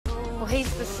Well,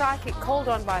 he's the psychic called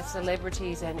on by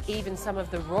celebrities and even some of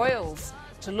the royals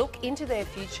to look into their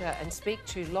future and speak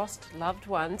to lost loved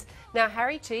ones. Now,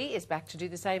 Harry T is back to do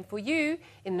the same for you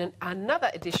in another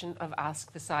edition of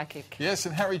Ask the Psychic. Yes,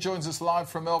 and Harry joins us live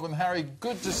from Melbourne. Harry,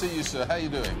 good to see you, sir. How are you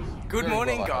doing? Good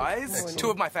morning, guys. Excellent.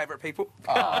 Two of my favourite people.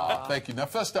 Thank you. Now,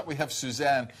 first up, we have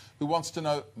Suzanne, who wants to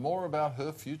know more about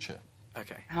her future.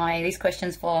 Okay. Hi, these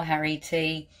questions for Harry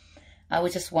T. I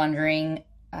was just wondering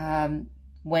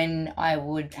when I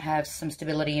would have some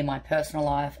stability in my personal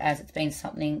life, as it's been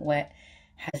something where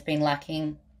has been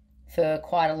lacking for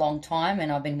quite a long time,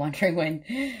 and I've been wondering when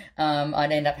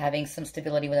I'd end up having some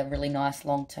stability with a really nice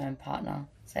long-term partner.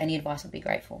 So any advice would be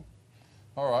grateful.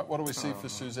 All right, what do we see for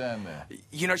Suzanne there?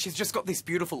 You know, she's just got this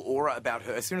beautiful aura about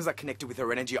her. As soon as I connected with her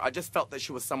energy, I just felt that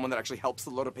she was someone that actually helps a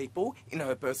lot of people in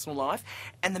her personal life.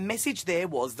 And the message there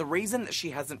was the reason that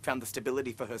she hasn't found the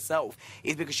stability for herself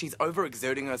is because she's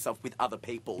overexerting herself with other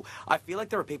people. I feel like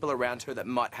there are people around her that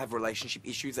might have relationship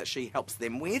issues that she helps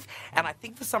them with. And I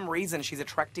think for some reason she's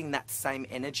attracting that same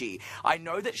energy. I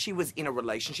know that she was in a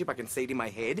relationship, I can see it in my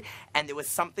head, and there was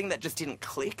something that just didn't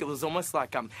click. It was almost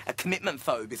like a commitment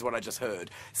phobe is what I just heard.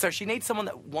 So she needs someone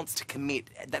that wants to commit,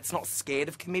 that's not scared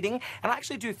of committing. And I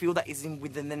actually do feel that is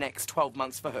within the next 12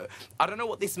 months for her. I don't know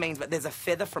what this means, but there's a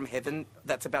feather from heaven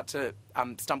that's about to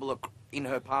stumble in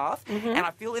her path. And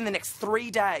I feel in the next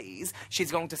 3 days,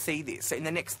 she's going to see this. So in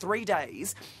the next 3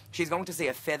 days, she's going to see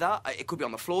a feather. It could be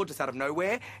on the floor, just out of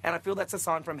nowhere. And I feel that's a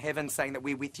sign from heaven saying that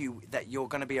we're with you, that you're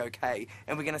going to be okay,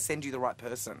 and we're going to send you the right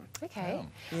person. Okay.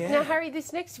 Yeah. Now, Harry,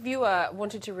 this next viewer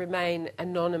wanted to remain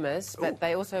anonymous, but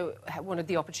they also wanted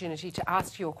the opportunity to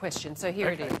ask your question. So here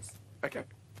it is. Okay.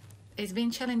 It's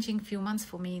been challenging few months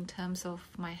for me in terms of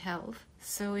my health.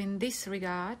 So in this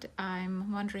regard,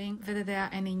 I'm wondering whether there are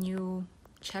any new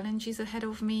challenges ahead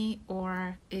of me,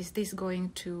 or is this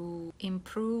going to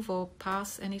improve or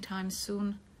pass anytime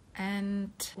soon,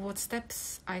 and what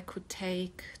steps I could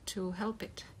take to help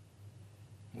it.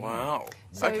 Wow.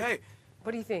 So, okay.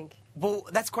 What do you think? Well,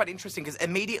 that's quite interesting, because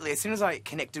immediately, as soon as I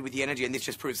connected with the energy, and this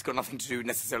just proves it's got nothing to do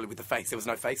necessarily with the face, there was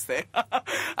no face there.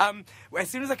 As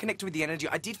soon as I connected with the energy,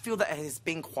 I did feel that it has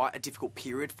been quite a difficult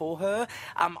period for her.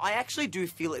 I actually do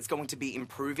feel it's going to be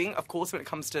improving. Of course, when it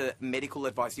comes to medical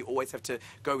advice, you always have to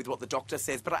go with what the doctor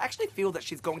says, but I actually feel that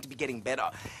she's going to be getting better.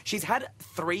 She's had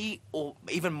 3 or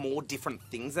even more different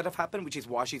things that have happened, which is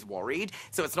why she's worried.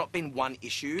 So it's not been one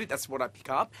issue, that's what I pick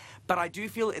up. But I do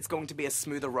feel it's going to be a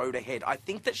smoother road ahead. I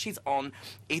think that she's on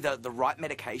either the right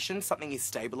medication, something is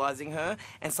stabilising her,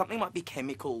 and something might be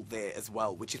chemical there as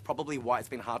well, which is probably why it's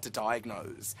been hard to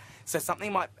diagnose. So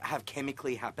something might have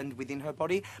chemically happened within her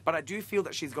body, but I do feel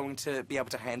that she's going to be able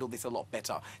to handle this a lot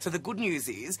better. So the good news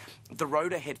is the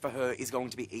road ahead for her is going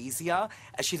to be easier,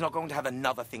 as she's not going to have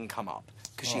another thing come up,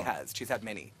 because she's had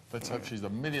many. Let's hope she's a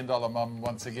 $1 million mum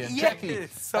once again. Yes, Jackie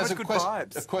so has much good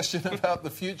vibes. a question about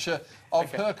the future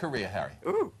of her career, Harry.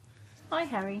 Ooh. Hi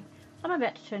Harry, I'm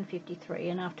about to turn 53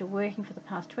 and after working for the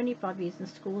past 25 years in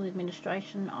school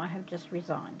administration, I have just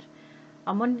resigned.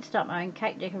 I'm wanting to start my own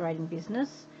cake decorating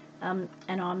business and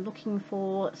I'm looking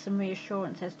for some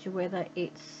reassurance as to whether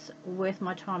it's worth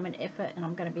my time and effort and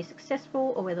I'm going to be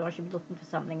successful, or whether I should be looking for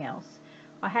something else.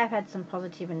 I have had some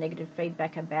positive and negative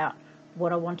feedback about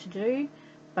what I want to do,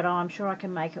 but I'm sure I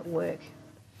can make it work.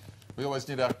 We always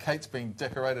need our cakes being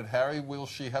decorated, Harry. Will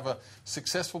she have a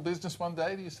successful business one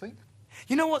day, do you think?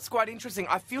 You know what's quite interesting?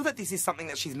 I feel that this is something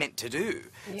that she's meant to do.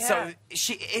 Yeah. So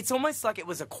it's almost like it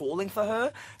was a calling for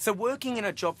her. So working in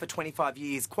a job for 25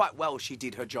 years, quite well she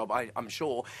did her job, I'm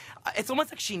sure. It's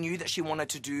almost like she knew that she wanted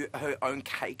to do her own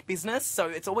cake business. So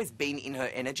it's always been in her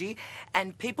energy.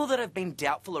 And people that have been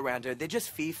doubtful around her, they're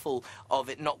just fearful of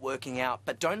it not working out.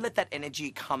 But don't let that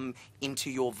energy come into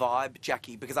your vibe,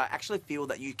 Jackie, because I actually feel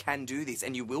that you can do this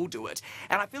and you will do it.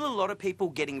 And I feel a lot of people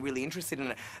getting really interested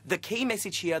in it. The key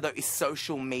message here, though, is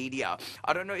social media.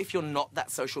 I don't know if you're not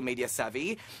that social media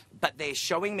savvy, but they're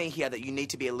showing me here that you need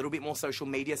to be a little bit more social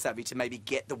media savvy to maybe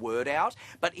get the word out.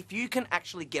 But if you can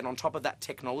actually get on top of that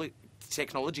technology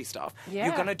stuff,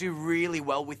 you're going to do really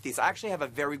well with this. I actually have a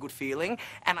very good feeling,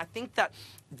 and I think that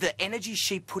the energy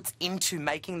she puts into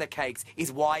making the cakes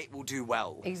is why it will do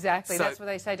well. Exactly. So, that's what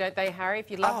they say, don't they, Harry? If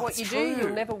you love what you do, you'll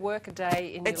never work a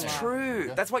day in your life. It's true.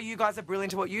 Yeah. That's why you guys are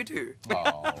brilliant at what you do.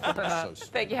 Oh, that's so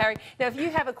sweet. Thank you, Harry. Now, if you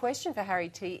have a question for Harry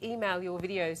T, email your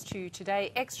videos to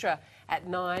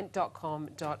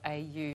todayextra@9.com.au.